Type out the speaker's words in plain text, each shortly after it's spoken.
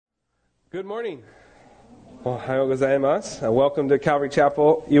Good morning. Ohayou gozaimasu. Welcome to Calvary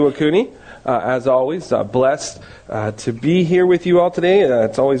Chapel, Iwakuni. As always, blessed to be here with you all today.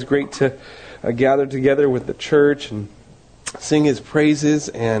 It's always great to gather together with the church and sing His praises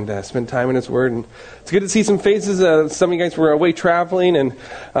and spend time in His Word. And it's good to see some faces. Some of you guys were away traveling, and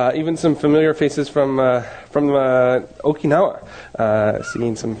even some familiar faces from Okinawa.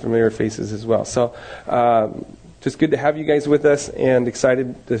 Seeing some familiar faces as well. So. Just good to have you guys with us, and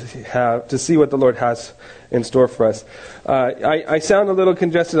excited to see what the Lord has in store for us. I sound a little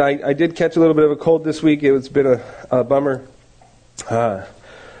congested. I did catch a little bit of a cold this week. It's been a bummer.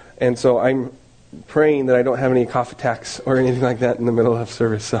 And so I'm praying that I don't have any cough attacks or anything like that in the middle of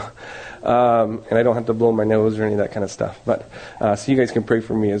service. So, and I don't have to blow my nose or any of that kind of stuff. But so you guys can pray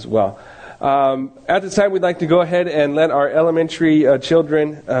for me as well. At this time, we'd like to go ahead and let our elementary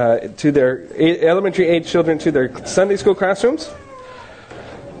children elementary age children to their Sunday school classrooms.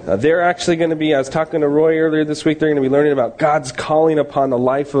 They're actually going to be, I was talking to Roy earlier this week, they're going to be learning about God's calling upon the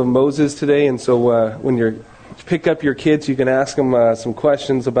life of Moses today. And so when you pick up your kids, you can ask them some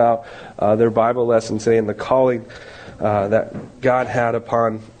questions about their Bible lesson today and the calling that God had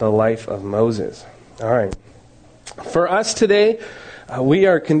upon the life of Moses. All right. For us today, we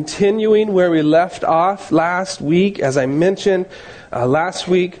are continuing where we left off last week. As I mentioned last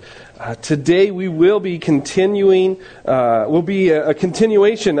week, today we will be continuing, will be a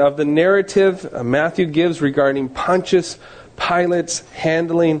continuation of the narrative Matthew gives regarding Pontius Pilate's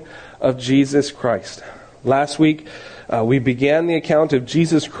handling of Jesus Christ. Last week, we began the account of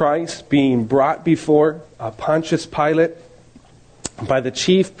Jesus Christ being brought before Pontius Pilate by the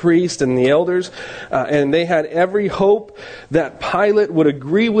chief priest and the elders, and they had every hope that Pilate would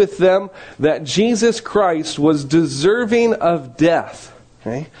agree with them that Jesus Christ was deserving of death.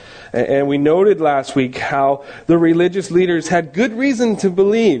 Okay? And we noted last week how the religious leaders had good reason to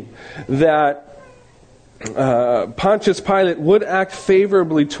believe that Pontius Pilate would act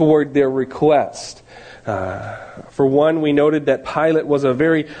favorably toward their request. For one, we noted that Pilate was a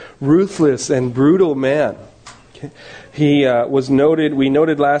very ruthless and brutal man. Okay? He was noted, we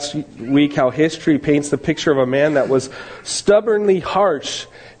noted last week how history paints the picture of a man that was stubbornly harsh.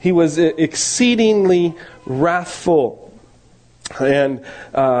 He was exceedingly wrathful. And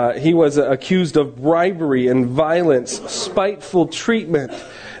he was accused of bribery and violence, spiteful treatment,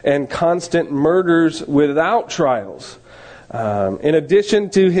 and constant murders without trials. In addition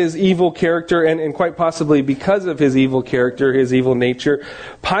to his evil character, and quite possibly because of his evil character, his evil nature,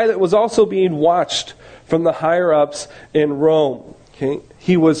 Pilate was also being watched from the higher-ups in Rome. Okay?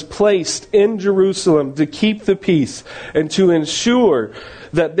 He was placed in Jerusalem to keep the peace and to ensure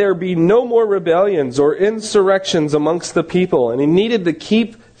that there be no more rebellions or insurrections amongst the people. And he needed to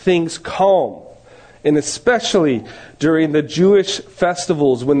keep things calm. And especially during the Jewish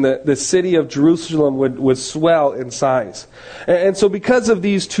festivals when the city of Jerusalem would swell in size. And so because of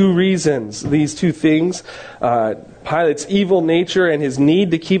these two reasons, these two things, Pilate's evil nature and his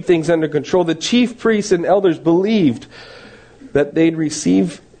need to keep things under control, the chief priests and elders believed that they'd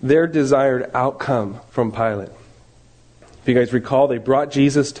receive their desired outcome from Pilate. If you guys recall, they brought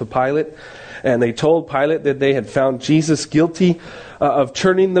Jesus to Pilate, and they told Pilate that they had found Jesus guilty of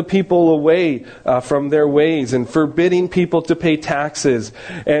turning the people away from their ways and forbidding people to pay taxes,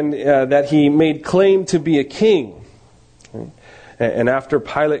 and that he made claim to be a king. And after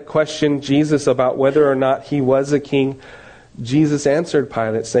Pilate questioned Jesus about whether or not he was a king, Jesus answered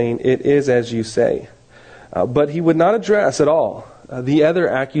Pilate saying, "It is as you say." But he would not address at all the other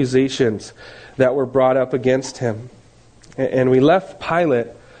accusations that were brought up against him. And we left Pilate,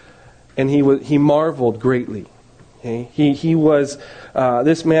 and he marveled greatly. Okay?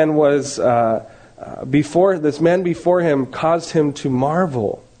 This man before him caused him to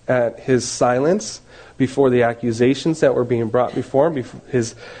marvel at his silence before the accusations that were being brought before him,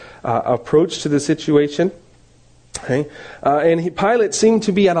 his approach to the situation. Okay? Pilate seemed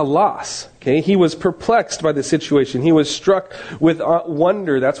to be at a loss. Okay? He was perplexed by the situation. He was struck with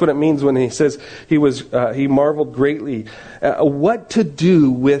wonder. That's what it means when he says he marveled greatly. What to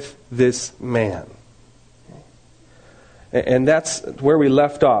do with this man? And that's where we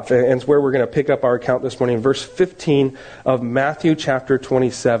left off. And it's where we're going to pick up our account this morning, verse 15 of Matthew chapter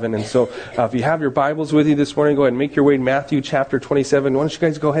 27. And so if you have your Bibles with you this morning, go ahead and make your way to Matthew chapter 27. Why don't you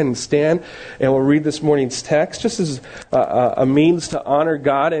guys go ahead and stand, and we'll read this morning's text, just as a means to honor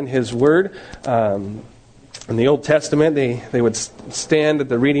God and His Word. In the Old Testament, they would stand at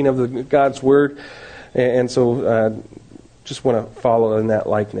the reading of God's Word. And so just want to follow in that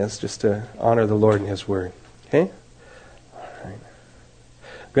likeness, just to honor the Lord and His Word. Okay?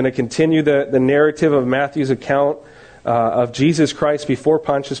 I'm going to continue the narrative of Matthew's account of Jesus Christ before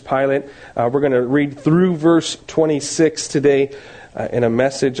Pontius Pilate. We're going to read through verse 26 today in a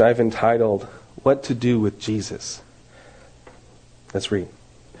message I've entitled, What to Do with Jesus. Let's read.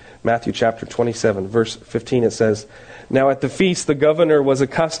 Matthew chapter 27, verse 15, it says, Now at the feast the governor was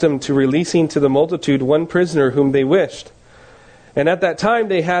accustomed to releasing to the multitude one prisoner whom they wished. And at that time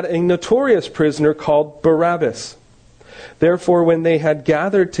they had a notorious prisoner called Barabbas. Therefore when they had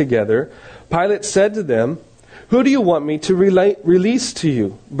gathered together, Pilate said to them, Who do you want me to release to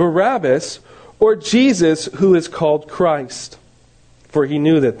you, Barabbas or Jesus who is called Christ? For he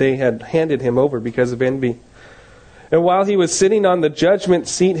knew that they had handed him over because of envy. And while he was sitting on the judgment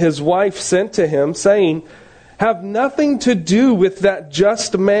seat, his wife sent to him, saying, Have nothing to do with that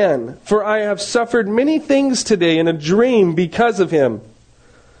just man, for I have suffered many things today in a dream because of him.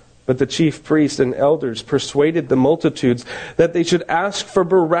 But the chief priests and elders persuaded the multitudes that they should ask for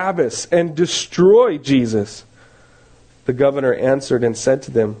Barabbas and destroy Jesus. The governor answered and said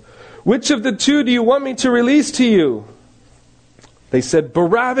to them, Which of the two do you want me to release to you? They said,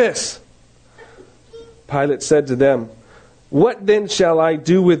 Barabbas. Pilate said to them, What then shall I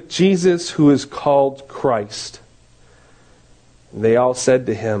do with Jesus who is called Christ? They all said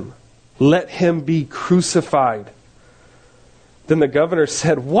to him, Let him be crucified. Then the governor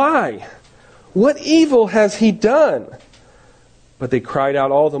said, Why? What evil has he done? But they cried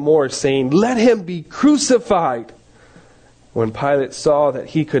out all the more, saying, Let him be crucified. When Pilate saw that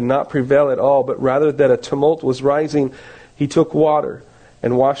he could not prevail at all, but rather that a tumult was rising, he took water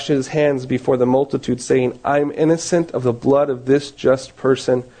and washed his hands before the multitude, saying, I am innocent of the blood of this just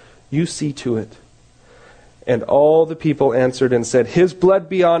person. You see to it. And all the people answered and said, His blood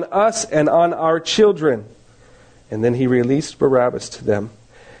be on us and on our children. And then he released Barabbas to them.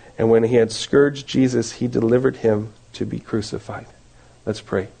 And when he had scourged Jesus, he delivered him to be crucified. Let's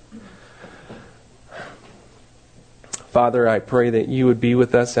pray. Father, I pray that you would be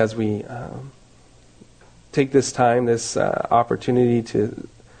with us as we take this time, this opportunity to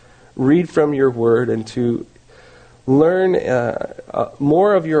read from your word and to learn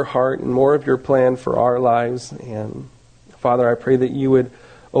more of your heart and more of your plan for our lives. And Father, I pray that you would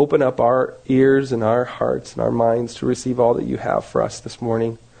open up our ears and our hearts and our minds to receive all that you have for us this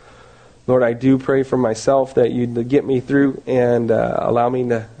morning. Lord, I do pray for myself that you'd get me through and allow me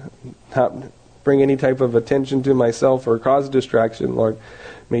to not bring any type of attention to myself or cause distraction, Lord.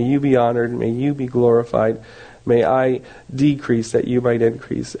 May you be honored. May you be glorified. May I decrease that you might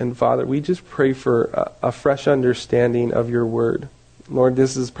increase. And Father, we just pray for a fresh understanding of your word. Lord,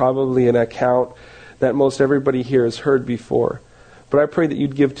 this is probably an account that most everybody here has heard before. But I pray that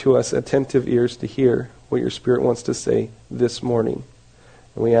you'd give to us attentive ears to hear what your Spirit wants to say this morning.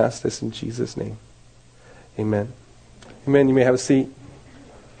 And we ask this in Jesus' name. Amen. Amen. You may have a seat.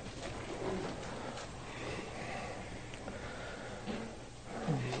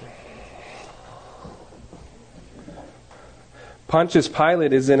 Pontius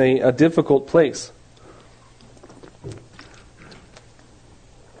Pilate is in a difficult place.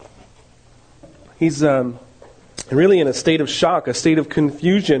 He's really in a state of shock, a state of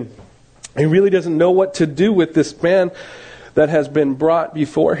confusion. He really doesn't know what to do with this man that has been brought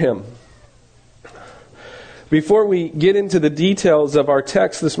before him. Before we get into the details of our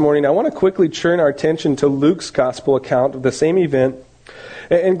text this morning, I want to quickly turn our attention to Luke's gospel account of the same event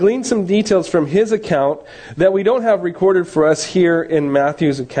and glean some details from his account that we don't have recorded for us here in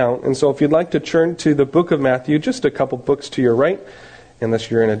Matthew's account. And so if you'd like to turn to the book of Matthew, just a couple books to your right,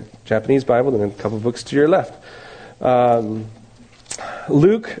 unless you're in a Japanese Bible, then a couple books to your left.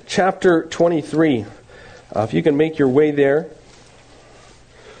 Luke chapter 23. If you can make your way there.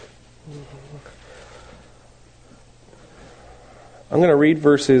 I'm going to read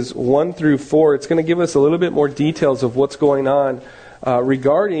verses 1 through 4. It's going to give us a little bit more details of what's going on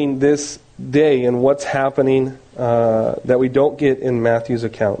regarding this day and what's happening that we don't get in Matthew's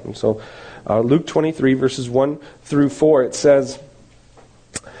account. And so Luke 23, verses 1 through 4, it says,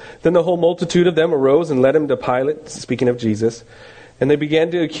 Then the whole multitude of them arose and led him to Pilate, speaking of Jesus. And they began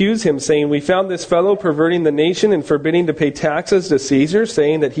to accuse him, saying, We found this fellow perverting the nation and forbidding to pay taxes to Caesar,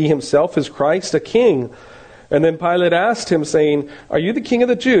 saying that he himself is Christ, a king. And then Pilate asked him, saying, Are you the king of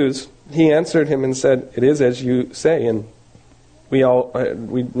the Jews? He answered him and said, It is as you say. And we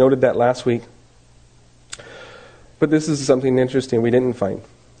noted that last week. But this is something interesting we didn't find.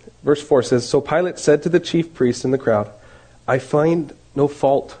 Verse 4 says, So Pilate said to the chief priests in the crowd, I find no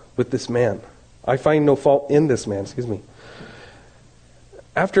fault with this man. I find no fault in this man,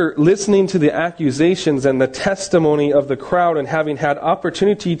 After listening to the accusations and the testimony of the crowd and having had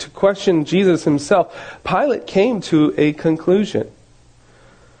opportunity to question Jesus himself, Pilate came to a conclusion.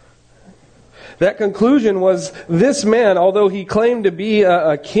 That conclusion was this man, although he claimed to be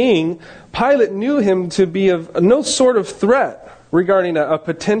a king, Pilate knew him to be of no sort of threat regarding a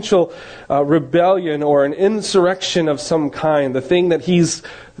potential rebellion or an insurrection of some kind, the thing that he's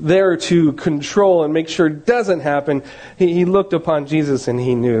there to control and make sure doesn't happen. He looked upon Jesus and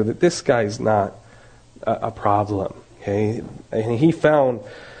he knew that this guy's not a problem. Okay? And he found,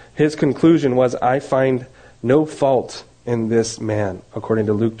 his conclusion was, I find no fault in this man, according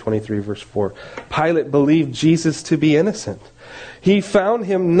to Luke 23, verse 4. Pilate believed Jesus to be innocent. He found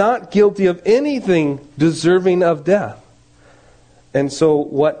him not guilty of anything deserving of death. And so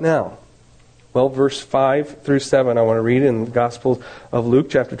what now? Well, verse 5 through 7, I want to read in the Gospel of Luke,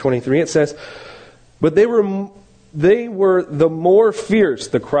 chapter 23. It says, but they were the more fierce,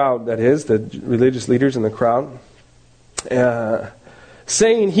 the crowd, that is, the religious leaders in the crowd,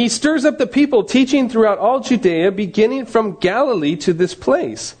 saying, he stirs up the people, teaching throughout all Judea, beginning from Galilee to this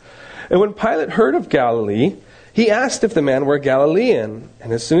place. And when Pilate heard of Galilee, he asked if the man were a Galilean.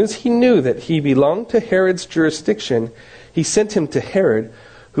 And as soon as he knew that he belonged to Herod's jurisdiction, he sent him to Herod,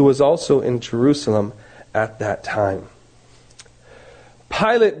 who was also in Jerusalem at that time.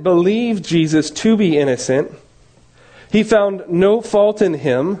 Pilate believed Jesus to be innocent. He found no fault in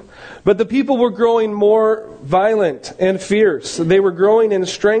him, but the people were growing more violent and fierce. They were growing in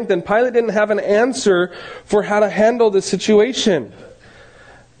strength, and Pilate didn't have an answer for how to handle the situation.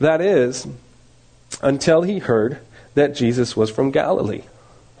 That is, until he heard that Jesus was from Galilee.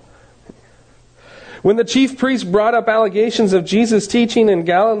 When the chief priests brought up allegations of Jesus' teaching in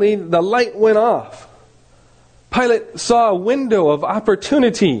Galilee, the light went off. Pilate saw a window of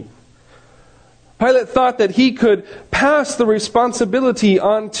opportunity. Pilate thought that he could pass the responsibility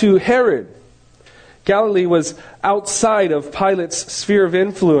on to Herod. Galilee was outside of Pilate's sphere of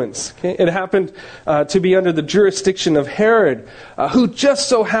influence. Okay? It happened to be under the jurisdiction of Herod, who just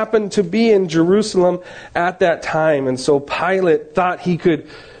so happened to be in Jerusalem at that time. And so Pilate thought he could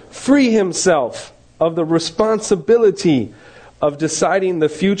free himself of the responsibility of deciding the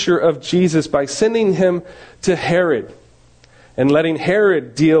future of Jesus by sending him to Herod and letting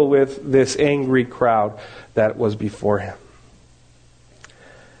Herod deal with this angry crowd that was before him.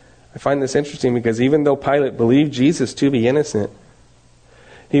 I find this interesting because even though Pilate believed Jesus to be innocent,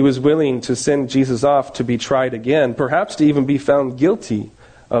 he was willing to send Jesus off to be tried again, perhaps to even be found guilty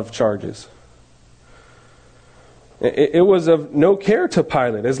of charges. It was of no care to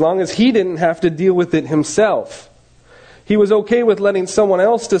Pilate as long as he didn't have to deal with it himself. He was okay with letting someone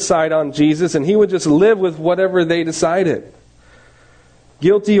else decide on Jesus, and he would just live with whatever they decided.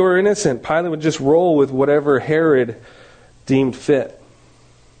 Guilty or innocent, Pilate would just roll with whatever Herod deemed fit.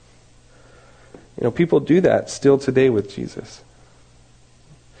 You know, people do that still today with Jesus.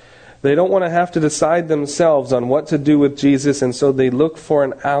 They don't want to have to decide themselves on what to do with Jesus, and so they look for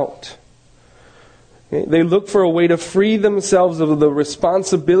an out. They look for a way to free themselves of the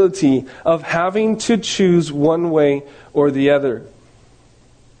responsibility of having to choose one way or the other.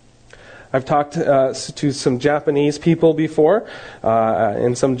 I've talked to some Japanese people before,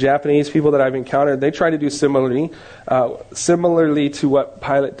 and some Japanese people that I've encountered, they try to do similarly to what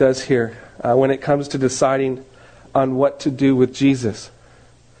Pilate does here when it comes to deciding on what to do with Jesus.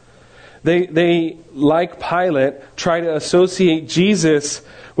 They, like Pilate, try to associate Jesus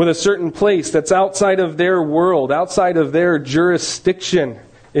with a certain place that's outside of their world, outside of their jurisdiction,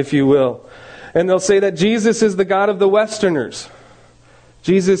 if you will. And they'll say that Jesus is the God of the Westerners.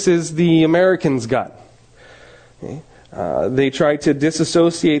 Jesus is the Americans' God. Okay? They try to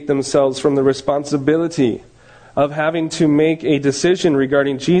disassociate themselves from the responsibility of having to make a decision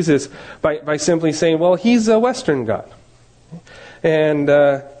regarding Jesus by simply saying, well, he's a Western God. And,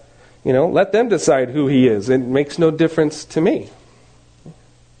 let them decide who he is. It makes no difference to me.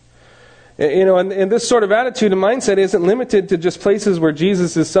 And this sort of attitude and mindset isn't limited to just places where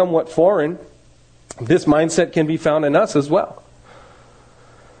Jesus is somewhat foreign. This mindset can be found in us as well.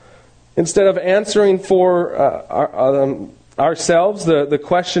 Instead of answering for ourselves the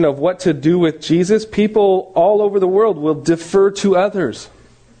question of what to do with Jesus, people all over the world will defer to others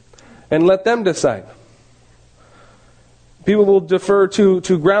and let them decide. People will defer to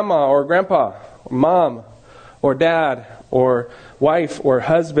grandma or grandpa, or mom or dad or wife or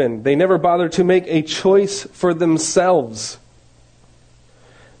husband. They never bother to make a choice for themselves.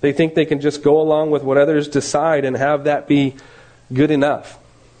 They think they can just go along with what others decide and have that be good enough.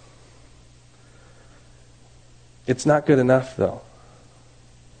 It's not good enough, though.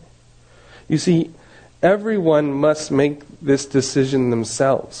 You see, everyone must make this decision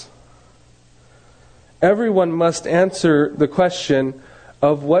themselves. Everyone must answer the question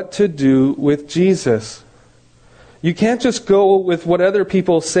of what to do with Jesus. You can't just go with what other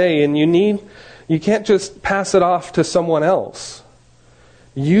people say, and you need You can't just pass it off to someone else.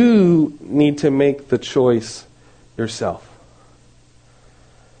 You need to make the choice yourself.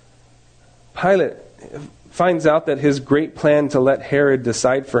 Pilate finds out that his great plan to let Herod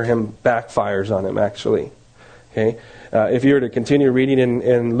decide for him backfires on him, actually. Okay? If you were to continue reading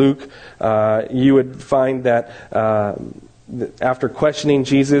in Luke, you would find that after questioning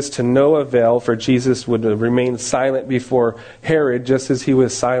Jesus to no avail, for Jesus would remain silent before Herod, just as he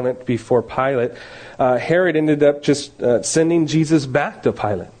was silent before Pilate, Herod ended up just sending Jesus back to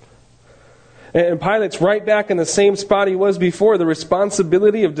Pilate. And Pilate's right back in the same spot he was before. The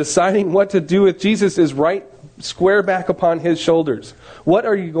responsibility of deciding what to do with Jesus is right square back upon his shoulders. What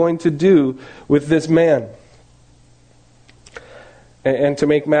are you going to do with this man? And to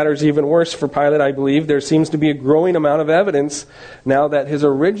make matters even worse for Pilate, I believe, there seems to be a growing amount of evidence now that his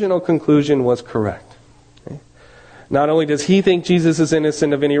original conclusion was correct. Okay? Not only does he think Jesus is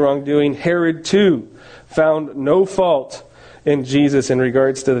innocent of any wrongdoing, Herod too found no fault in Jesus in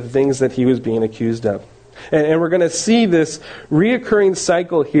regards to the things that he was being accused of. And we're going to see this reoccurring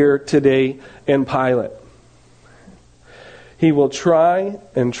cycle here today in Pilate. He will try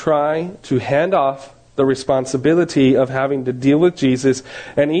to hand off the responsibility of having to deal with Jesus,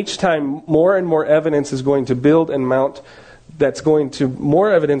 and each time more and more evidence is going to build and mount that's going to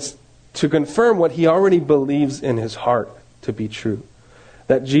more evidence to confirm what he already believes in his heart to be true,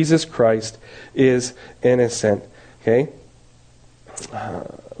 that Jesus Christ is innocent. Okay?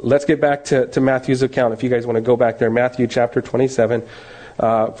 Let's get back to Matthew's account. If you guys want to go back there, Matthew chapter 27,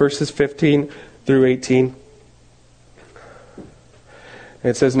 verses 15 through 18.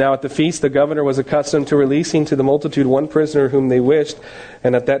 It says, "Now at the feast the governor was accustomed to releasing to the multitude one prisoner whom they wished,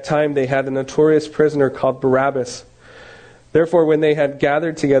 and at that time they had a notorious prisoner called Barabbas. Therefore when they had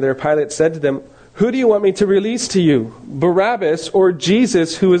gathered together, Pilate said to them, 'Who do you want me to release to you, Barabbas or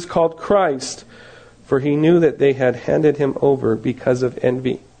Jesus, who is called Christ?' For he knew that they had handed him over because of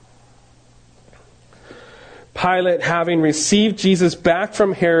envy." Pilate, having received Jesus back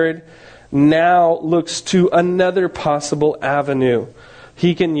from Herod, now looks to another possible avenue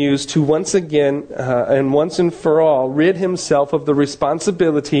he can use to once again and once and for all rid himself of the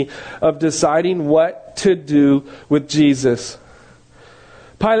responsibility of deciding what to do with Jesus.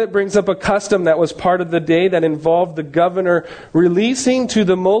 Pilate brings up a custom that was part of the day that involved the governor releasing to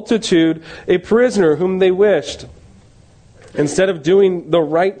the multitude a prisoner whom they wished. Instead of doing the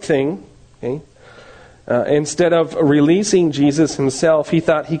right thing, instead of releasing Jesus himself, he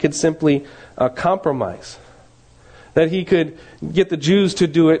thought he could simply compromise. That he could get the Jews to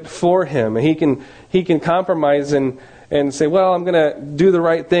do it for him. He can compromise and say, well, I'm going to do the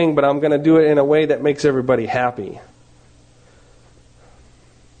right thing, but I'm going to do it in a way that makes everybody happy.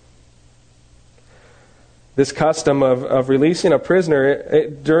 This custom of releasing a prisoner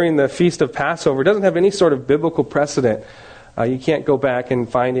during the Feast of Passover doesn't have any sort of biblical precedent. You can't go back and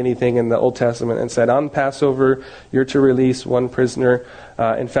find anything in the Old Testament and said, on Passover, you're to release one prisoner.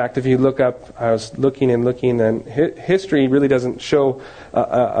 In fact, if you look up, I was looking, and history really doesn't show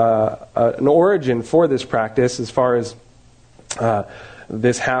an origin for this practice as far as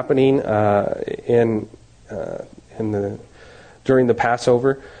this happening during the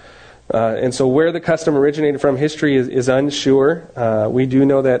Passover. And so where the custom originated from, history is unsure. We do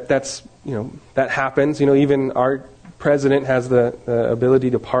know that that happens. Even our president has the ability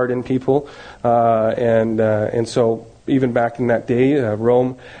to pardon people, and so even back in that day,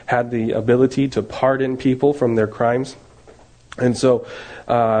 Rome had the ability to pardon people from their crimes, and so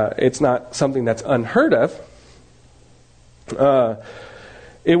it's not something that's unheard of.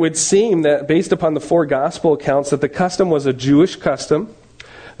 It would seem that based upon the 4 gospel accounts that the custom was a Jewish custom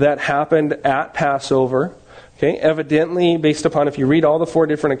that happened at Passover. Okay, evidently, based upon, if you read all the 4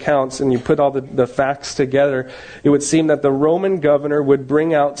 different accounts and you put all the facts together, it would seem that the Roman governor would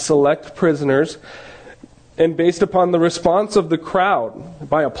bring out select prisoners, and based upon the response of the crowd,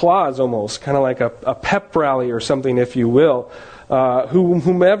 by applause almost, kind of like a pep rally or something, if you will,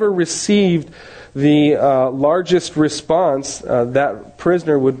 whomever received the largest response, that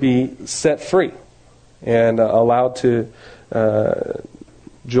prisoner would be set free and allowed to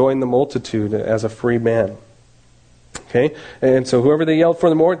join the multitude as a free man. Okay, and so whoever they yelled for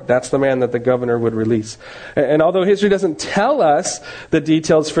the more, that's the man that the governor would release. And although history doesn't tell us the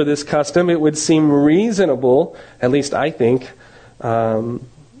details for this custom, it would seem reasonable, at least I think,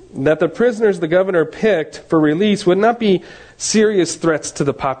 that the prisoners the governor picked for release would not be serious threats to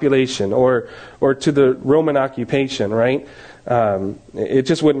the population or to the Roman occupation, right? It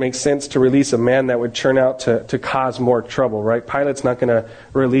just wouldn't make sense to release a man that would turn out to cause more trouble, right? Pilate's not going to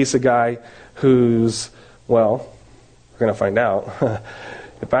release a guy who's, well, we're going to find out,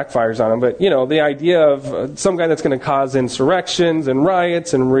 it backfires on him. But, the idea of some guy that's going to cause insurrections and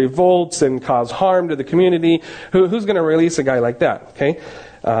riots and revolts and cause harm to the community, who's going to release a guy like that? Okay,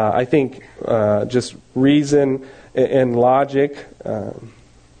 I think just reason and logic.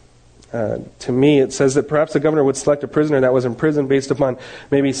 To me, it says that perhaps the governor would select a prisoner that was in prison based upon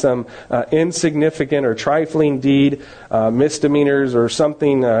maybe some insignificant or trifling deed, misdemeanors, or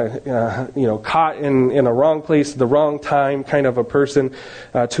something, caught in a wrong place at the wrong time, kind of a person,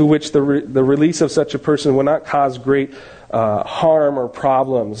 to which the release of such a person would not cause great harm or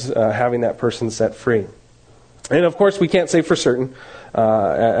problems, having that person set free. And of course, we can't say for certain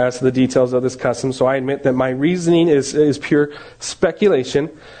as to the details of this custom, so I admit that my reasoning is pure speculation.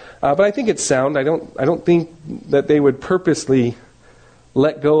 But I think it's sound. I don't think that they would purposely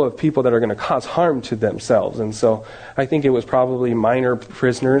let go of people that are going to cause harm to themselves. And so I think it was probably minor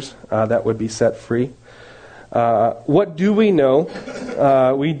prisoners that would be set free. What do we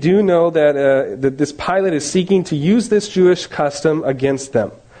know? We do know that this Pilate is seeking to use this Jewish custom against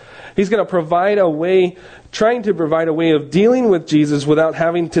them. He's going to trying to provide a way of dealing with Jesus without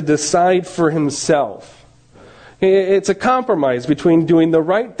having to decide for himself. It's a compromise between doing the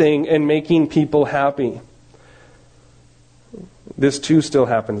right thing and making people happy. This too still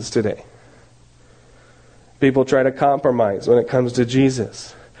happens today. People try to compromise when it comes to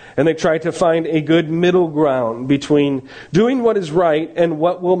Jesus. And they try to find a good middle ground between doing what is right and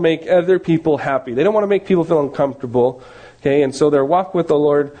what will make other people happy. They don't want to make people feel uncomfortable. Okay, and so their walk with the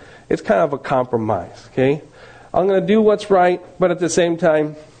Lord, it's kind of a compromise. Okay, I'm going to do what's right, but at the same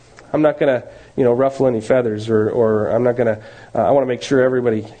time, I'm not going to ruffle any feathers, or I'm not going to, I want to make sure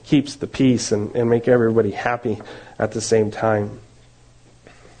everybody keeps the peace and make everybody happy at the same time.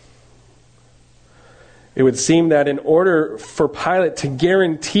 It would seem that in order for Pilate to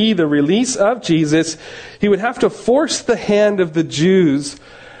guarantee the release of Jesus, he would have to force the hand of the Jews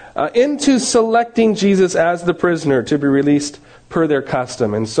into selecting Jesus as the prisoner to be released per their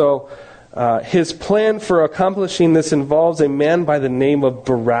custom. And so his plan for accomplishing this involves a man by the name of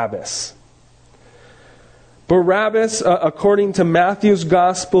Barabbas. Barabbas, according to Matthew's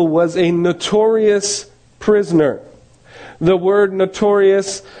Gospel, was a notorious prisoner. The word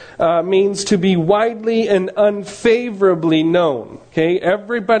notorious means to be widely and unfavorably known. Okay,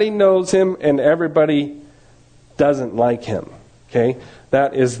 everybody knows him and everybody doesn't like him. Okay,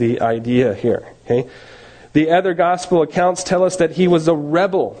 that is the idea here. Okay, the other Gospel accounts tell us that he was a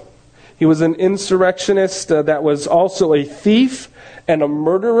rebel. He was an insurrectionist that was also a thief and a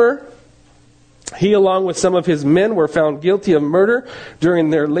murderer. He, along with some of his men, were found guilty of murder during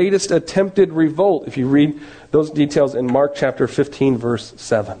their latest attempted revolt. If you read those details in Mark chapter 15, verse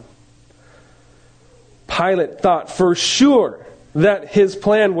 7. Pilate thought for sure that his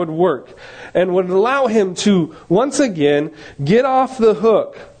plan would work and would allow him to, once again, get off the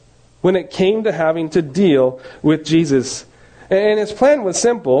hook when it came to having to deal with Jesus. And his plan was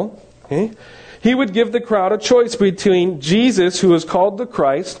simple. Okay? He would give the crowd a choice between Jesus, who was called the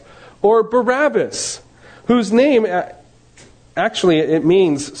Christ, or Barabbas, whose name, actually, it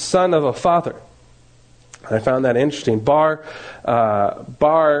means son of a father. I found that interesting. Bar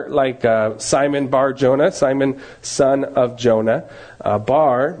like Simon Bar Jonah, Simon son of Jonah.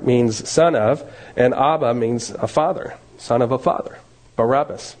 Bar means son of, and Abba means a father, son of a father.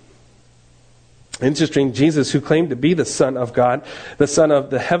 Barabbas. Interesting, Jesus, who claimed to be the Son of God, the Son of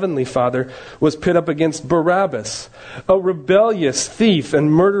the Heavenly Father, was pit up against Barabbas, a rebellious thief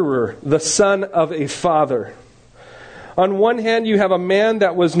and murderer, the son of a father. On one hand, you have a man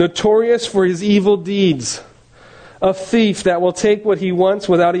that was notorious for his evil deeds, a thief that will take what he wants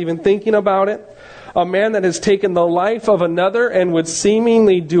without even thinking about it, a man that has taken the life of another and would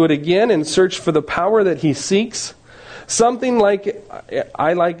seemingly do it again in search for the power that he seeks. Something like,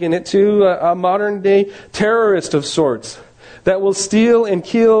 I liken it to a modern day terrorist of sorts that will steal and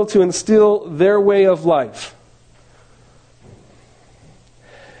kill to instill their way of life.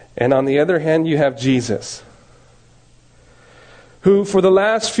 And on the other hand, you have Jesus, who for the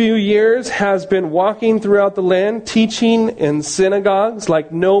last few years has been walking throughout the land, teaching in synagogues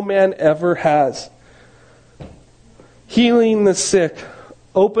like no man ever has, healing the sick,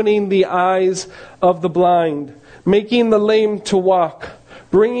 opening the eyes of the blind, making the lame to walk,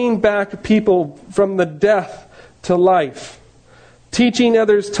 bringing back people from the death to life, teaching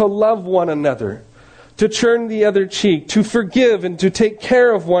others to love one another, to turn the other cheek, to forgive and to take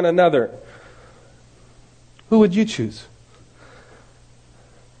care of one another. Who would you choose?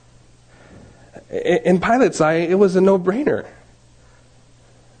 In Pilate's eye, it was a no-brainer.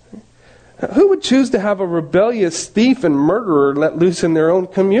 Who would choose to have a rebellious thief and murderer let loose in their own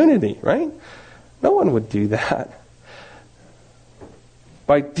community, right? No one would do that.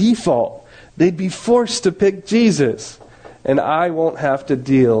 by default, they'd be forced to pick Jesus, and I won't have to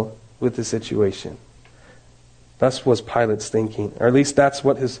deal with the situation. Thus was Pilate's thinking, or at least that's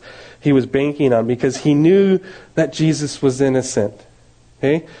what he was banking on, because he knew that Jesus was innocent.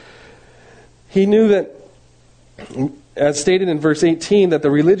 Okay? He knew that, as stated in verse 18, that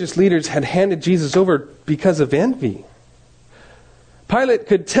the religious leaders had handed Jesus over because of envy. Pilate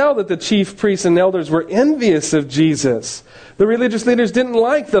could tell that the chief priests and elders were envious of Jesus. The religious leaders didn't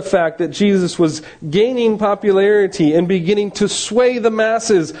like the fact that Jesus was gaining popularity and beginning to sway the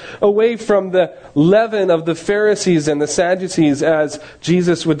masses away from the leaven of the Pharisees and the Sadducees, as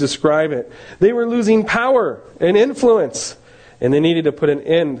Jesus would describe it. They were losing power and influence, and they needed to put an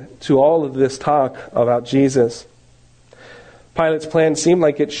end to all of this talk about Jesus. Pilate's plan seemed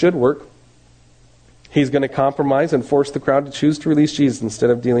like it should work. He's going to compromise and force the crowd to choose to release Jesus instead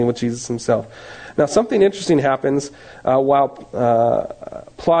of dealing with Jesus himself. Now, something interesting happens while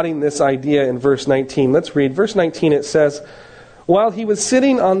plotting this idea in verse 19. Let's read. Verse 19, it says, "While he was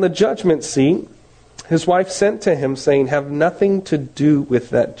sitting on the judgment seat, his wife sent to him, saying, 'Have nothing to do with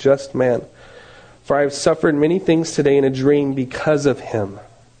that just man, for I have suffered many things today in a dream because of him.'"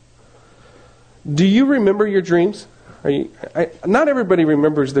 Do you remember your dreams? Not everybody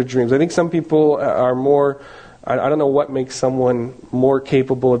remembers their dreams. I think some people are more, I don't know what makes someone more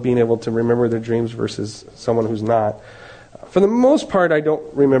capable of being able to remember their dreams versus someone who's not. For the most part, I don't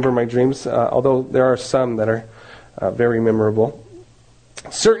remember my dreams, although there are some that are very memorable.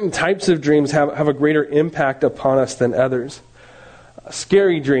 Certain types of dreams have a greater impact upon us than others.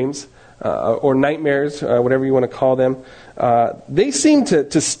 Scary dreams, or nightmares, whatever you want to call them, they seem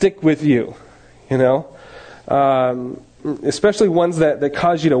to stick with you, you know. Especially ones that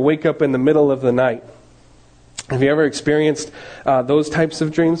cause you to wake up in the middle of the night. Have you ever experienced those types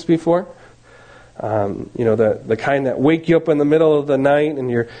of dreams before? The kind that wake you up in the middle of the night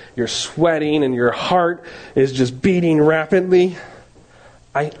and you're sweating and your heart is just beating rapidly.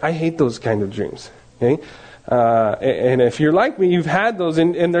 I hate those kind of dreams. Okay? And if you're like me, you've had those,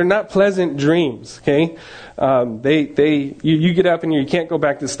 and they're not pleasant dreams. Okay, you get up and you can't go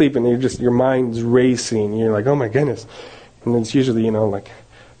back to sleep, and your mind's racing. You're like, oh my goodness, and it's usually like,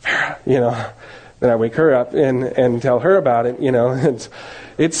 then I wake her up and tell her about it.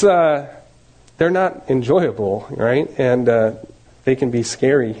 It's they're not enjoyable, right? And they can be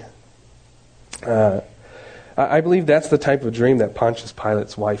scary. I believe that's the type of dream that Pontius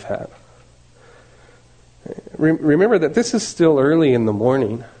Pilate's wife had. Remember that this is still early in the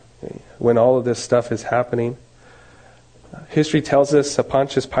morning when all of this stuff is happening. History tells us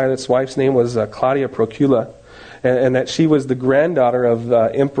Pontius Pilate's wife's name was Claudia Procula, and that she was the granddaughter of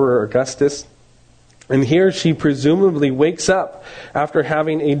Emperor Augustus. And here she presumably wakes up after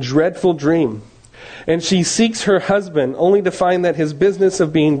having a dreadful dream. And she seeks her husband, only to find that his business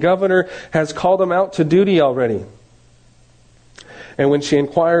of being governor has called him out to duty already. And when she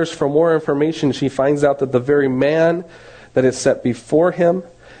inquires for more information, she finds out that the very man that is set before him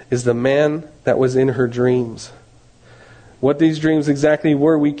is the man that was in her dreams. What these dreams exactly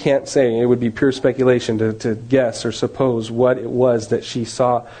were, we can't say. It would be pure speculation to guess or suppose what it was that she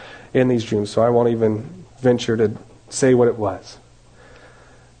saw in these dreams. So I won't even venture to say what it was.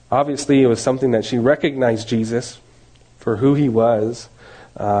 Obviously, it was something that she recognized Jesus for who he was,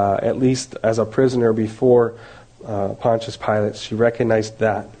 at least as a prisoner before Pontius Pilate. She recognized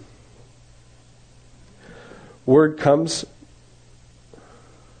that. Word comes.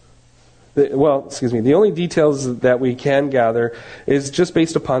 The only details that we can gather is just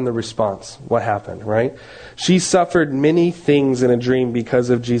based upon the response. What happened, right? She suffered many things in a dream because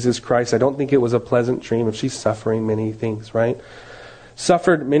of Jesus Christ. I don't think it was a pleasant dream if she's suffering many things, right?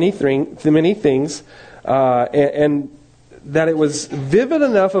 Suffered many things, and that it was vivid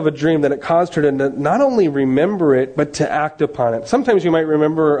enough of a dream that it caused her to not only remember it, but to act upon it. Sometimes you might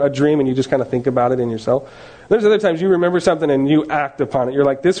remember a dream and you just kind of think about it in yourself. There's other times you remember something and you act upon it. You're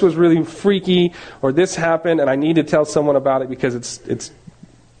like, this was really freaky, or this happened, and I need to tell someone about it because it's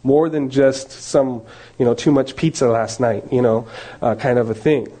more than just some, too much pizza last night, kind of a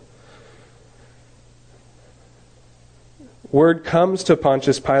thing. Word comes to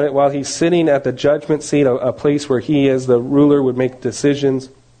Pontius Pilate while he's sitting at the judgment seat, a place where he as the ruler would make decisions.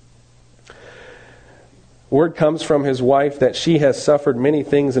 Word comes from his wife that she has suffered many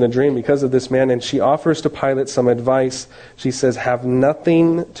things in a dream because of this man, and she offers to Pilate some advice. She says, have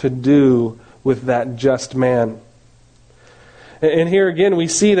nothing to do with that just man. And here again we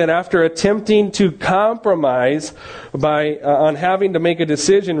see that after attempting to compromise on having to make a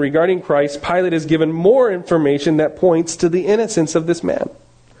decision regarding Christ, Pilate is given more information that points to the innocence of this man.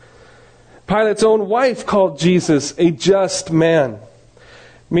 Pilate's own wife called Jesus a just man.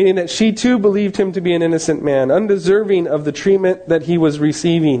 meaning that she too believed him to be an innocent man, undeserving of the treatment that he was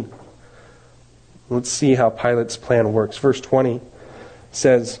receiving. Let's see how Pilate's plan works. Verse 20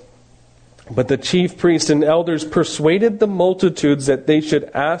 says, "But the chief priests and elders persuaded the multitudes that they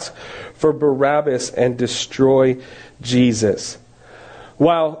should ask for Barabbas and destroy Jesus."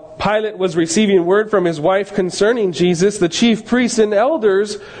 While Pilate was receiving word from his wife concerning Jesus, the chief priests and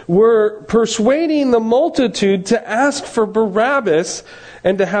elders were persuading the multitude to ask for Barabbas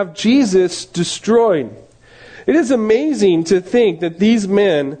and to have Jesus destroyed. It is amazing to think that these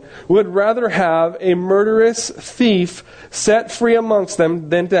men would rather have a murderous thief set free amongst them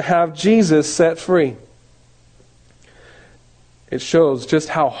than to have Jesus set free. It shows just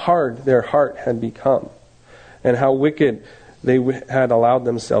how hard their heart had become and how wicked they had allowed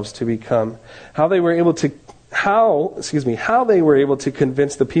themselves to become. How they were able to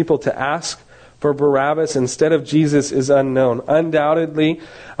convince the people to ask for Barabbas instead of Jesus is unknown. Undoubtedly,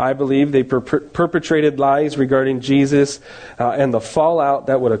 I believe they perpetrated lies regarding Jesus and the fallout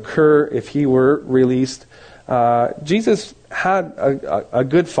that would occur if he were released. Jesus had a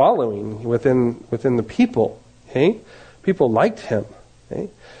good following within the people. Okay? People liked him. Okay?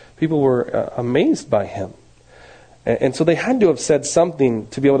 People were amazed by him. And so they had to have said something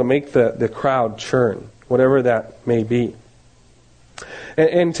to be able to make the crowd churn, whatever that may be.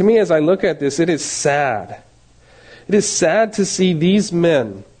 And to me, as I look at this, it is sad. It is sad to see these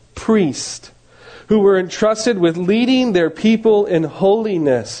men, priests, who were entrusted with leading their people in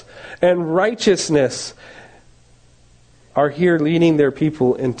holiness and righteousness, are here leading their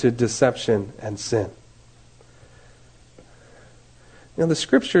people into deception and sin. You know, the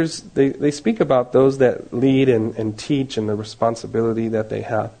scriptures, they speak about those that lead and teach and the responsibility that they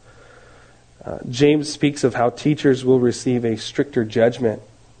have. James speaks of how teachers will receive a stricter judgment.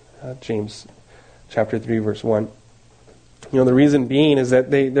 James chapter 3, verse 1. You know, the reason being is that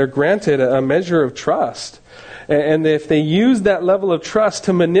they're granted a measure of trust. And if they use that level of trust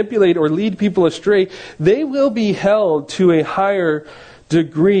to manipulate or lead people astray, they will be held to a higher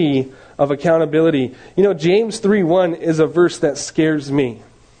degree of accountability. You know, James 3:1 is a verse that scares me.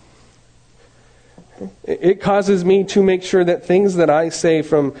 It causes me to make sure that things that I say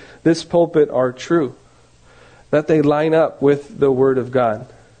from this pulpit are true, that they line up with the Word of God.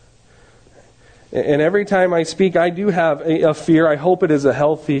 And every time I speak, I do have a fear. I hope it is a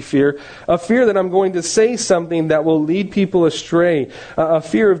healthy fear. A fear that I'm going to say something that will lead people astray. A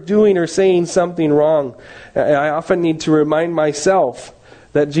fear of doing or saying something wrong. I often need to remind myself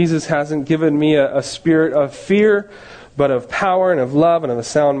that Jesus hasn't given me a spirit of fear, but of power and of love and of a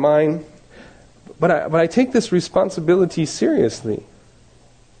sound mind. But I take this responsibility seriously.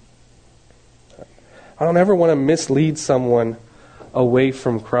 I don't ever want to mislead someone away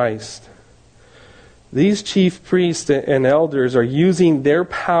from Christ. These chief priests and elders are using their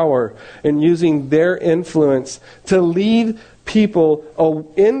power and using their influence to lead people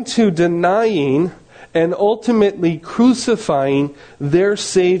into denying and ultimately crucifying their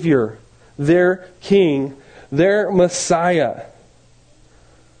Savior, their King, their Messiah.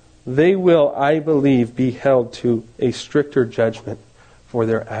 They will, I believe, be held to a stricter judgment for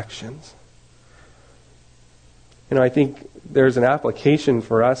their actions. You know, I think there's an application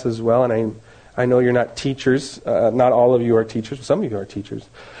for us as well, and I know you're not teachers. Not all of you are teachers. Some of you are teachers.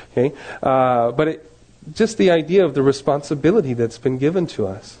 Okay, but just the idea of the responsibility that's been given to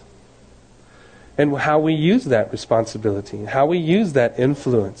us, and how we use that responsibility, how we use that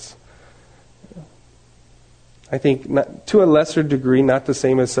influence. I think to a lesser degree, not the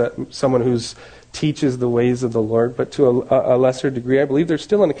same as someone who teaches the ways of the Lord, but to a lesser degree, I believe there's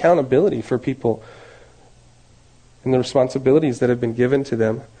still an accountability for people and the responsibilities that have been given to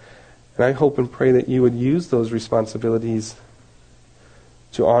them. And I hope and pray that you would use those responsibilities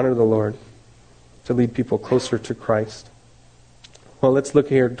to honor the Lord, to lead people closer to Christ. Well, let's look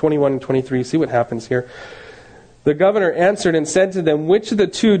here, 21 and 23, see what happens here. The governor answered and said to them, "Which of the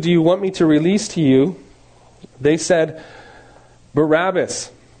two do you want me to release to you?" They said,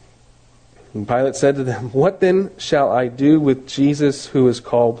 "Barabbas." And Pilate said to them, "What then shall I do with Jesus who is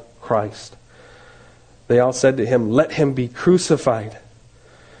called Christ?" They all said to him, "Let him be crucified."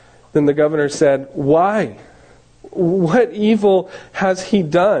 Then the governor said, "Why? What evil has he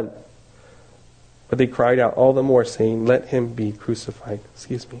done?" But they cried out all the more, saying, "Let him be crucified."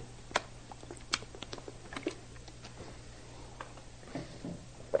 Excuse me.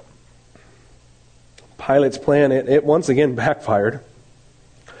 Pilate's plan, it once again backfired.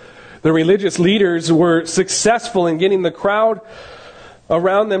 The religious leaders were successful in getting the crowd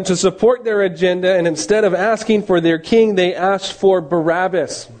around them to support their agenda, and instead of asking for their king, they asked for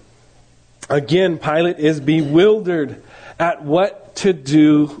Barabbas. Again, Pilate is bewildered at what to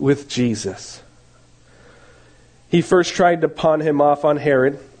do with Jesus. He first tried to pawn him off on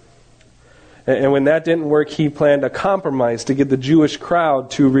Herod. And when that didn't work, he planned a compromise to get the Jewish crowd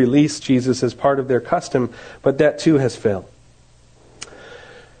to release Jesus as part of their custom. But that too has failed.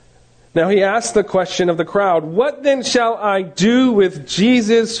 Now he asked the question of the crowd, "What then shall I do with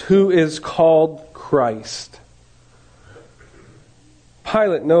Jesus who is called Christ?"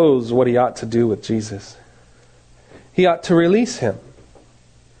 Pilate knows what he ought to do with Jesus. He ought to release him,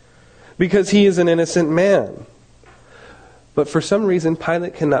 because he is an innocent man. But for some reason,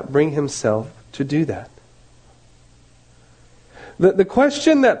 Pilate cannot bring himself to do that. The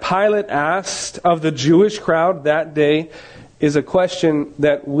question that Pilate asked of the Jewish crowd that day is a question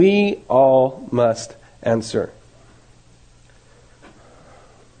that we all must answer.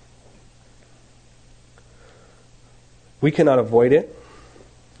 We cannot avoid it.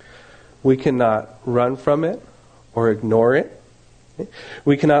 We cannot run from it or ignore it.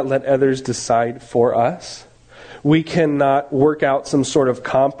 We cannot let others decide for us. We cannot work out some sort of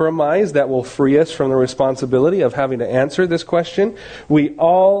compromise that will free us from the responsibility of having to answer this question. We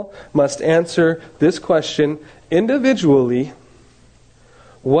all must answer this question individually.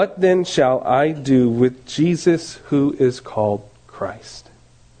 What then shall I do with Jesus who is called Christ?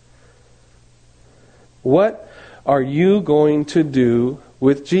 What are you going to do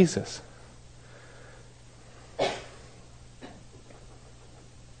with Jesus?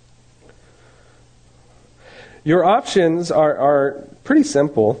 Your options are pretty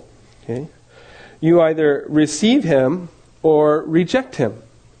simple. Okay? You either receive him or reject him.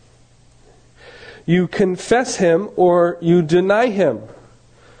 You confess him or you deny him.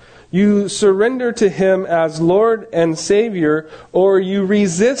 You surrender to him as Lord and Savior, or you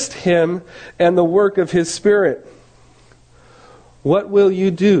resist him and the work of his Spirit. What will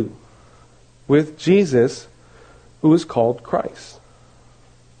you do with Jesus who is called Christ?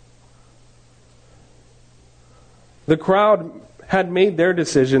 The crowd had made their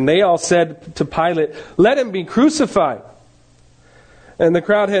decision. They all said to Pilate, "Let him be crucified." And the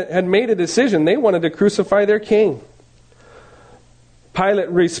crowd had made a decision. They wanted to crucify their king. Pilate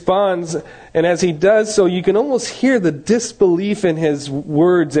responds, and as he does so, you can almost hear the disbelief in his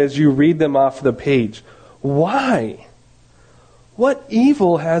words as you read them off the page. Why? What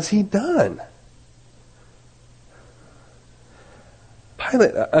evil has he done?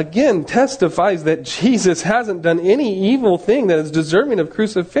 Pilate again testifies that Jesus hasn't done any evil thing that is deserving of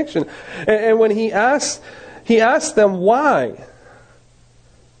crucifixion. And when he asks them why.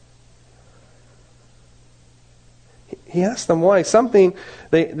 He asked them why. Something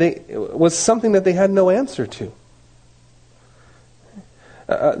was something that they had no answer to.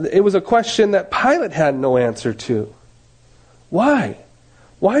 It was a question that Pilate had no answer to. Why?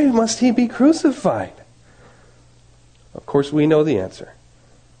 Why must he be crucified? Of course, we know the answer.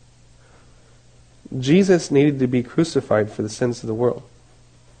 Jesus needed to be crucified for the sins of the world.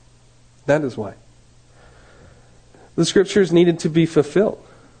 That is why. The Scriptures needed to be fulfilled.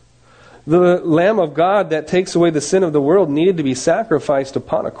 The Lamb of God that takes away the sin of the world needed to be sacrificed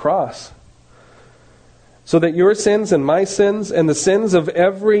upon a cross, so that your sins and my sins and the sins of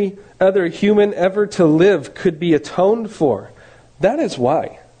every other human ever to live could be atoned for. That is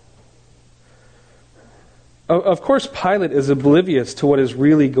why. Of course, Pilate is oblivious to what is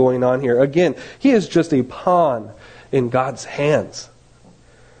really going on here. Again, he is just a pawn in God's hands.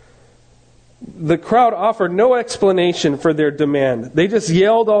 The crowd offered no explanation for their demand. They just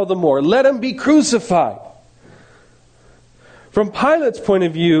yelled all the more, "Let him be crucified!" From Pilate's point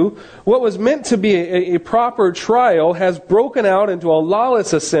of view, what was meant to be a proper trial has broken out into a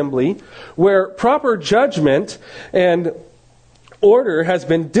lawless assembly where proper judgment and order has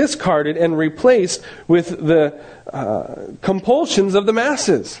been discarded and replaced with the compulsions of the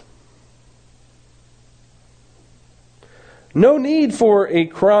masses. No need for a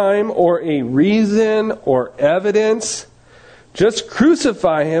crime or a reason or evidence. Just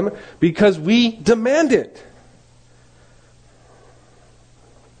crucify him because we demand it.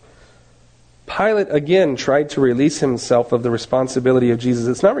 Pilate again tried to release himself of the responsibility of Jesus.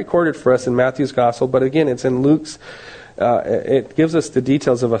 It's not recorded for us in Matthew's Gospel, but again, it's in Luke's. It gives us the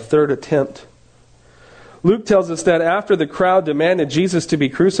details of a third attempt. Luke tells us that after the crowd demanded Jesus to be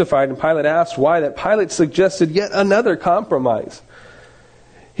crucified and Pilate asked why, that Pilate suggested yet another compromise.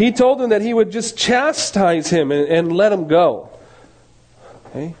 He told them that he would just chastise him and let him go.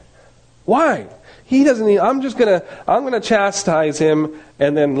 Okay? Why? He doesn't need, I'm going to chastise him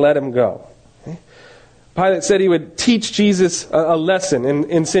and then let him go. Okay? Pilate said he would teach Jesus a lesson,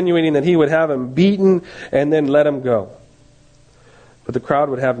 insinuating that he would have him beaten and then let him go. But the crowd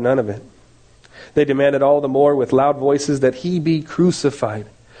would have none of it. They demanded all the more with loud voices that he be crucified.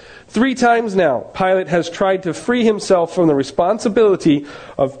 3 times now, Pilate has tried to free himself from the responsibility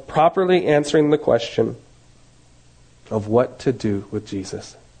of properly answering the question of what to do with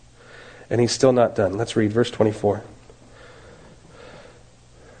Jesus. And he's still not done. Let's read verse 24.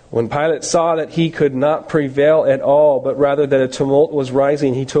 When Pilate saw that he could not prevail at all, but rather that a tumult was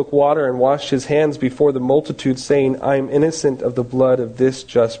rising, he took water and washed his hands before the multitude, saying, I am innocent of the blood of this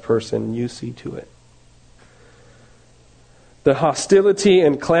just person. You see to it. The hostility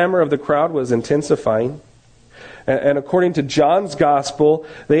and clamor of the crowd was intensifying. And according to John's gospel,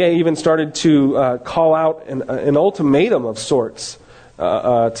 they even started to call out an ultimatum of sorts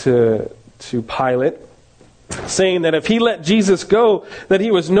to Pilate, saying that if he let Jesus go, that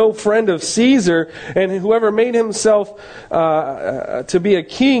he was no friend of Caesar, and whoever made himself to be a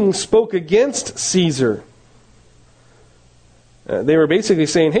king spoke against Caesar. They were basically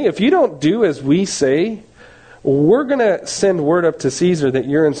saying, hey, if you don't do as we say, we're going to send word up to Caesar that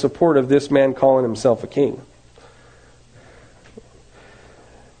you're in support of this man calling himself a king.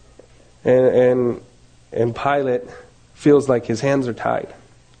 And Pilate feels like his hands are tied.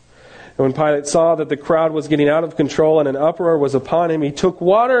 And when Pilate saw that the crowd was getting out of control and an uproar was upon him, he took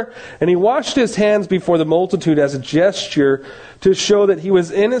water and he washed his hands before the multitude as a gesture to show that he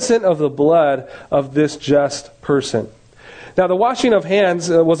was innocent of the blood of this just person. Now, the washing of hands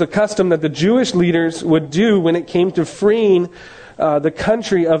was a custom that the Jewish leaders would do when it came to freeing the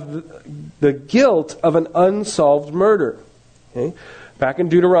country of the guilt of an unsolved murder. Okay? Back in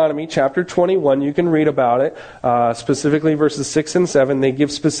Deuteronomy chapter 21, you can read about it, specifically verses 6 and 7. They give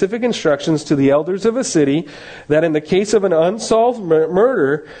specific instructions to the elders of a city that in the case of an unsolved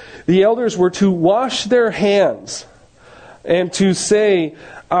murder, the elders were to wash their hands and to say,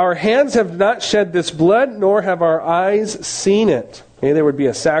 our hands have not shed this blood, nor have our eyes seen it. Okay, there would be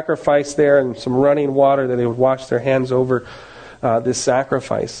a sacrifice there and some running water that they would wash their hands over this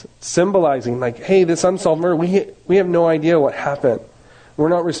sacrifice, symbolizing like, hey, this unsolved murder, we have no idea what happened. We're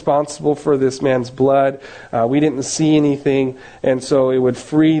not responsible for this man's blood. We didn't see anything. And so it would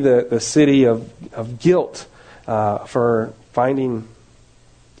free the city of guilt for finding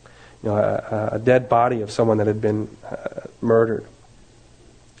a dead body of someone that had been murdered.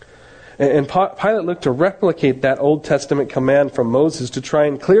 And Pilate looked to replicate that Old Testament command from Moses to try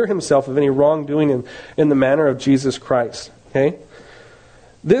and clear himself of any wrongdoing in the manner of Jesus Christ. Okay?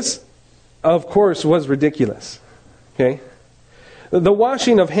 This, of course, was ridiculous. Okay? The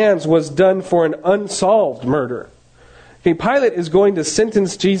washing of hands was done for an unsolved murder. Okay, Pilate is going to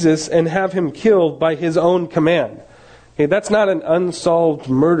sentence Jesus and have him killed by his own command. Okay, that's not an unsolved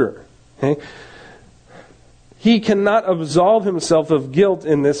murder. Okay? He cannot absolve himself of guilt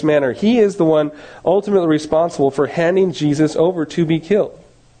in this manner. He is the one ultimately responsible for handing Jesus over to be killed.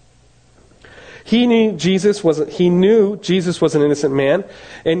 He knew Jesus was an innocent man,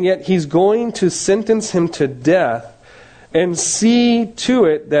 and yet he's going to sentence him to death and see to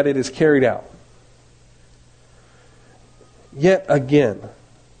it that it is carried out. Yet again,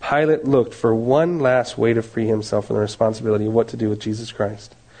 Pilate looked for one last way to free himself from the responsibility of what to do with Jesus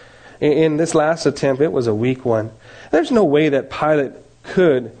Christ. In this last attempt, it was a weak one. There's no way that Pilate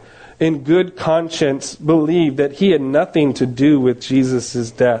could, in good conscience, believe that he had nothing to do with Jesus'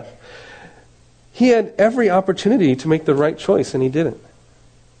 death. He had every opportunity to make the right choice, and he didn't.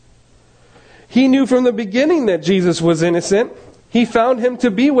 He knew from the beginning that Jesus was innocent. He found him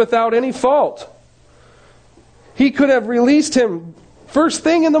to be without any fault. He could have released him first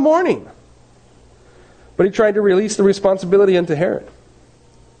thing in the morning. But he tried to release the responsibility unto Herod.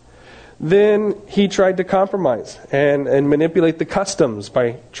 Then he tried to compromise and manipulate the customs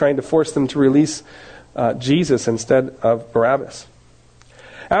by trying to force them to release Jesus instead of Barabbas.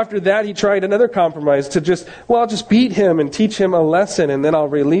 After that, he tried another compromise to just beat him and teach him a lesson, and then I'll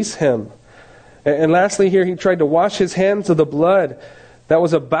release him. And lastly here, he tried to wash his hands of the blood that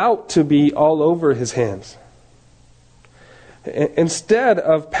was about to be all over his hands. Instead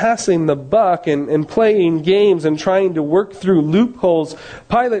of passing the buck and playing games and trying to work through loopholes,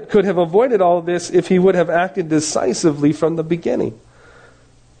 Pilate could have avoided all of this if he would have acted decisively from the beginning.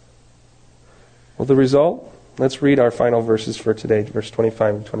 Well, the result? Let's read our final verses for today, verse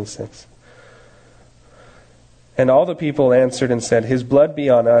 25 and 26. And all the people answered and said, his blood be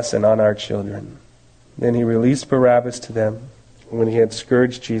on us and on our children. Then he released Barabbas to them. When he had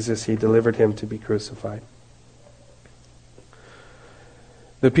scourged Jesus, he delivered him to be crucified.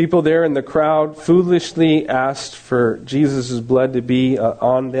 The people there in the crowd foolishly asked for Jesus' blood to be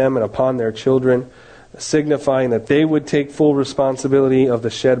on them and upon their children. signifying that they would take full responsibility of the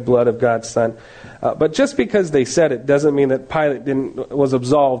shed blood of God's Son. But just because they said it doesn't mean that Pilate was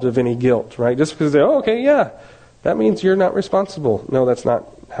absolved of any guilt, right? Just because they're, okay, yeah, that means you're not responsible. No, that's not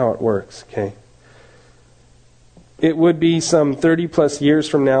how it works, okay? It would be some 30 plus years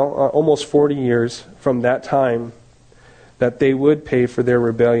from now, almost 40 years from that time, that they would pay for their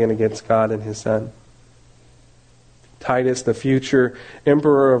rebellion against God and His Son. Titus, the future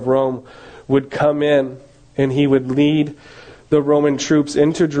emperor of Rome, would come in and he would lead the Roman troops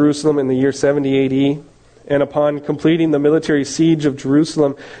into Jerusalem in the year 70 AD. And upon completing the military siege of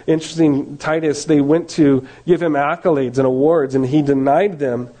Jerusalem, interesting, Titus, they went to give him accolades and awards, and he denied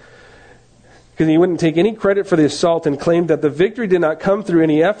them because he wouldn't take any credit for the assault and claimed that the victory did not come through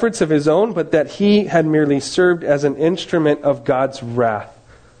any efforts of his own, but that he had merely served as an instrument of God's wrath.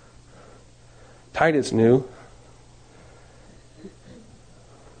 Titus knew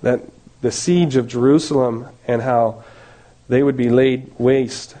that the siege of Jerusalem and how they would be laid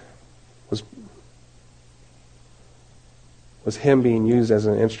waste was him being used as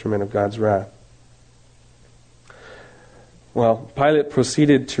an instrument of God's wrath. Well, Pilate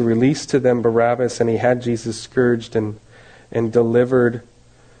proceeded to release to them Barabbas, and he had Jesus scourged and delivered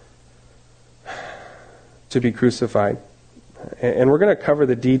to be crucified. And we're going to cover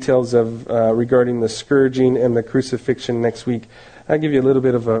the details of regarding the scourging and the crucifixion next week. I'll give you a little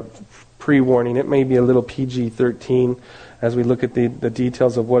bit of a pre-warning. It may be a little PG-13 as we look at the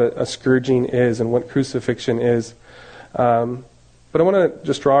details of what a scourging is and what crucifixion is. But I want to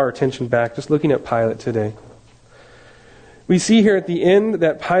just draw our attention back, just looking at Pilate today. We see here at the end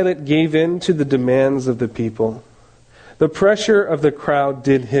that Pilate gave in to the demands of the people. The pressure of the crowd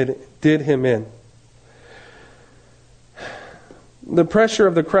did him in. The pressure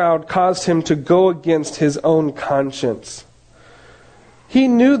of the crowd caused him to go against his own conscience. He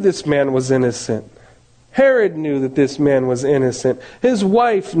knew this man was innocent. Herod knew that this man was innocent. His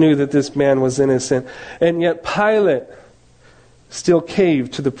wife knew that this man was innocent. And yet Pilate still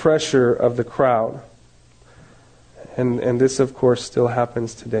caved to the pressure of the crowd. And this, of course, still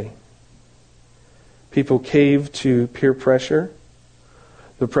happens today. People cave to peer pressure,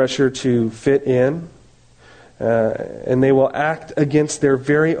 the pressure to fit in, and they will act against their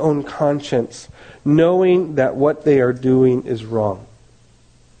very own conscience, knowing that what they are doing is wrong.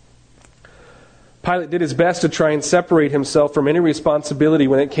 Pilate did his best to try and separate himself from any responsibility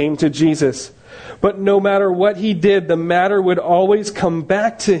when it came to Jesus. But no matter what he did, the matter would always come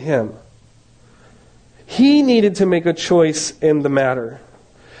back to him. He needed to make a choice in the matter.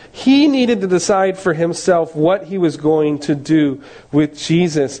 He needed to decide for himself what he was going to do with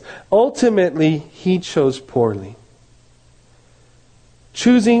Jesus. Ultimately, he chose poorly.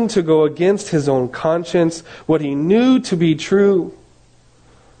 Choosing to go against his own conscience, what he knew to be true,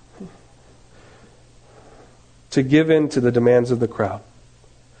 to give in to the demands of the crowd.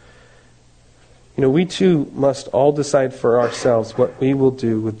 You know, we too must all decide for ourselves what we will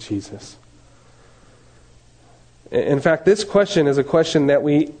do with Jesus. In fact, this question is a question that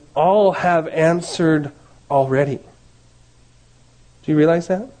we all have answered already. Do you realize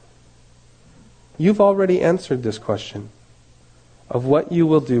that? You've already answered this question of what you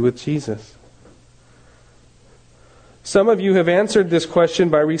will do with Jesus. Some of you have answered this question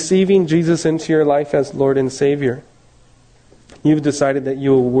by receiving Jesus into your life as Lord and Savior. You've decided that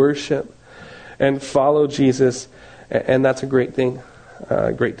you will worship and follow Jesus, and that's a great thing,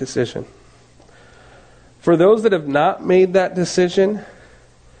 a great decision. For those that have not made that decision,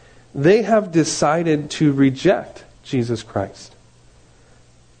 they have decided to reject Jesus Christ.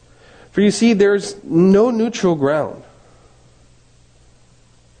 For you see, there's no neutral ground.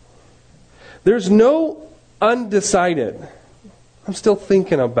 There's no undecided. I'm still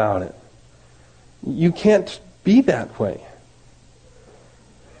thinking about it. You can't be that way.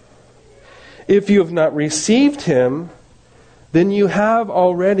 If you have not received Him, then you have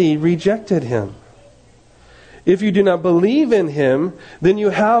already rejected Him. If you do not believe in Him, then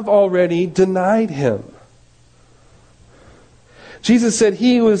you have already denied Him. Jesus said,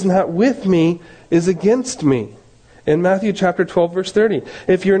 "He who is not with me is against me." In Matthew chapter 12, verse 30.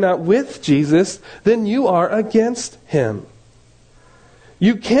 If you're not with Jesus, then you are against Him.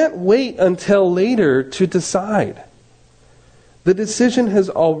 You can't wait until later to decide. The decision has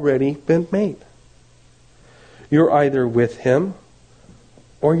already been made. You're either with Him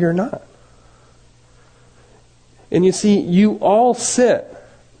or you're not. And you see, you all sit,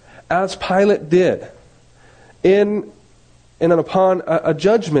 as Pilate did, in and upon a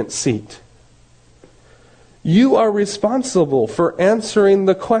judgment seat. You are responsible for answering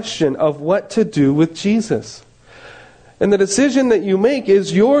the question of what to do with Jesus. And the decision that you make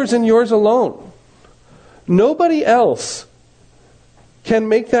is yours and yours alone. Nobody else can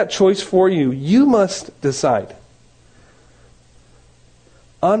make that choice for you. You must decide.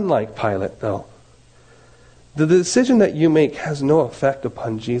 Unlike Pilate, though, the decision that you make has no effect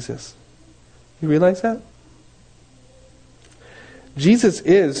upon Jesus. You realize that? Jesus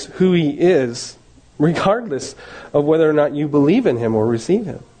is who he is, regardless of whether or not you believe in him or receive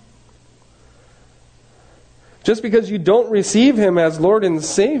him. Just because you don't receive him as Lord and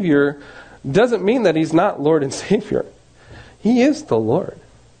Savior doesn't mean that he's not Lord and Savior. He is the Lord.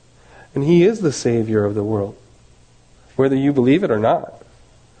 And he is the Savior of the world. Whether you believe it or not.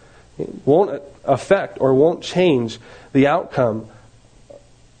 It won't affect or won't change the outcome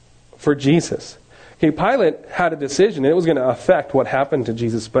for Jesus. Okay, Pilate had a decision. It was going to affect what happened to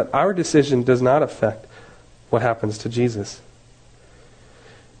Jesus. But our decision does not affect what happens to Jesus.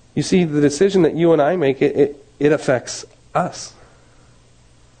 You see, the decision that you and I make, it affects us.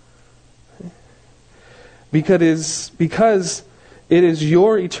 Because it is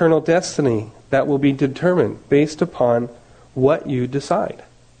your eternal destiny that will be determined based upon what you decide.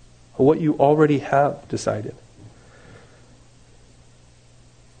 What you already have decided.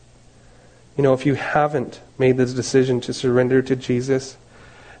 You know, if you haven't made this decision to surrender to Jesus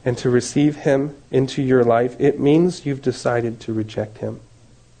and to receive him into your life, it means you've decided to reject him.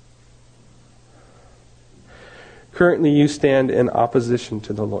 Currently, you stand in opposition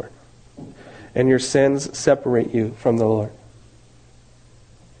to the Lord, and your sins separate you from the Lord.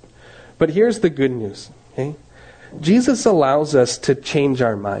 But here's the good news. Okay? Jesus allows us to change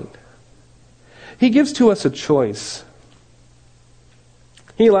our mind. He gives to us a choice.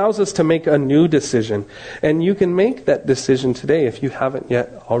 He allows us to make a new decision. And you can make that decision today if you haven't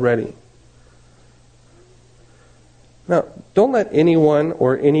yet already. Now, don't let anyone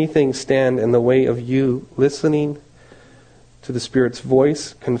or anything stand in the way of you listening to the Spirit's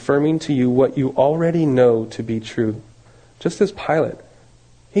voice, confirming to you what you already know to be true. Just as Pilate,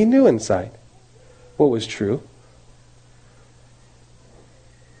 he knew inside what was true.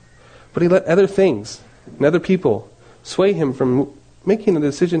 But he let other things and other people sway him from making a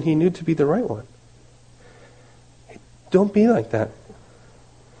decision he knew to be the right one. Don't be like that.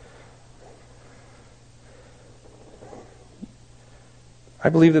 I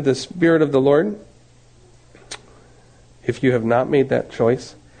believe that the Spirit of the Lord, if you have not made that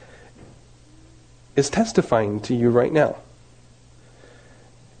choice, is testifying to you right now.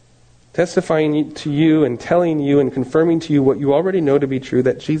 Testifying to you and telling you and confirming to you what you already know to be true,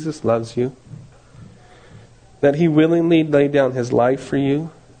 that Jesus loves you. That he willingly laid down his life for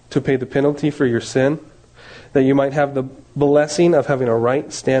you to pay the penalty for your sin. That you might have the blessing of having a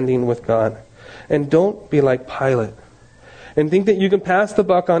right standing with God. And don't be like Pilate and think that you can pass the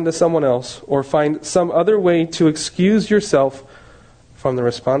buck on to someone else or find some other way to excuse yourself from the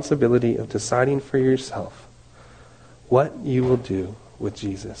responsibility of deciding for yourself what you will do with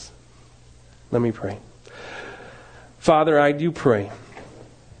Jesus. Let me pray. Father, I do pray,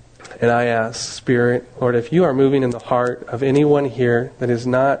 and I ask, Spirit, Lord, if you are moving in the heart of anyone here that is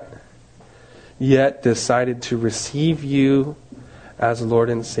not yet decided to receive you as Lord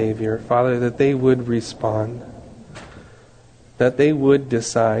and Savior, Father, that they would respond, that they would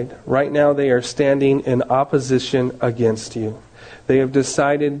decide. Right now they are standing in opposition against you. They have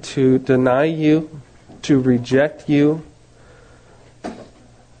decided to deny you, to reject you.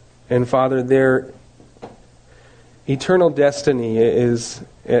 And Father, their eternal destiny is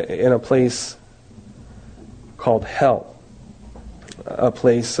in a place called hell. A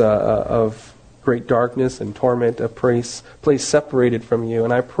place of great darkness and torment, a place separated from you.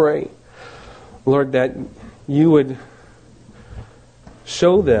 And I pray, Lord, that you would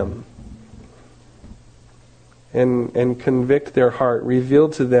show them and convict their heart, reveal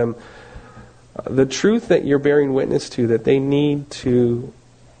to them the truth that you're bearing witness to, that they need to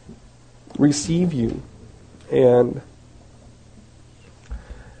receive you and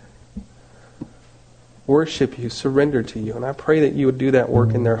worship you, surrender to you. And I pray that you would do that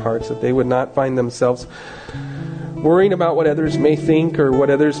work in their hearts, that they would not find themselves worrying about what others may think or what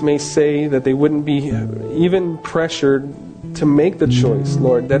others may say, that they wouldn't be even pressured to make the choice,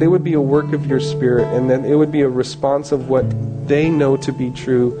 Lord, that it would be a work of your Spirit and that it would be a response of what they know to be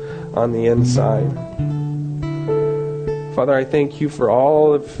true on the inside. Father, I thank you for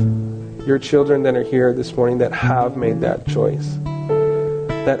all of your children that are here this morning that have made that choice,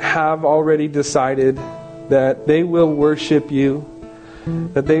 that have already decided that they will worship you,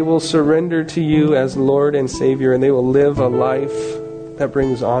 that they will surrender to you as Lord and Savior, and they will live a life that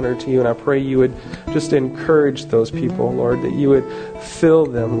brings honor to you. And I pray you would just encourage those people, Lord, that you would fill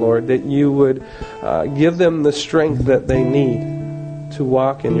them, Lord, that you would give them the strength that they need to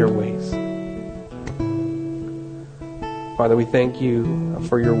walk in your ways. Father, we thank you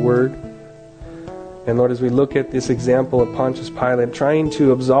for your word. And Lord, as we look at this example of Pontius Pilate trying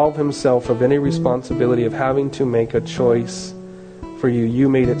to absolve himself of any responsibility of having to make a choice for you, you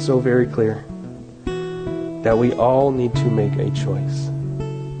made it so very clear that we all need to make a choice.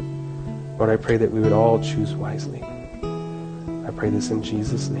 Lord, I pray that we would all choose wisely. I pray this in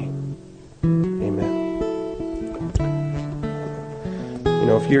Jesus' name. Amen. You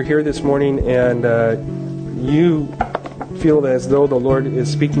know, if you're here this morning and you feel as though the Lord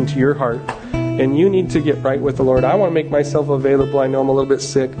is speaking to your heart, and you need to get right with the Lord, I want to make myself available. I know I'm a little bit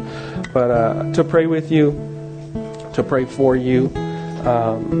sick, but to pray with you, to pray for you,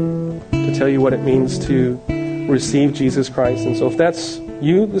 to tell you what it means to receive Jesus Christ. And so if that's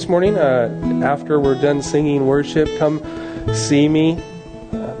you this morning, after we're done singing worship, come see me.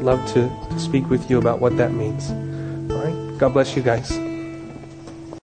 I'd love to speak with you about what that means. All right? God bless you guys.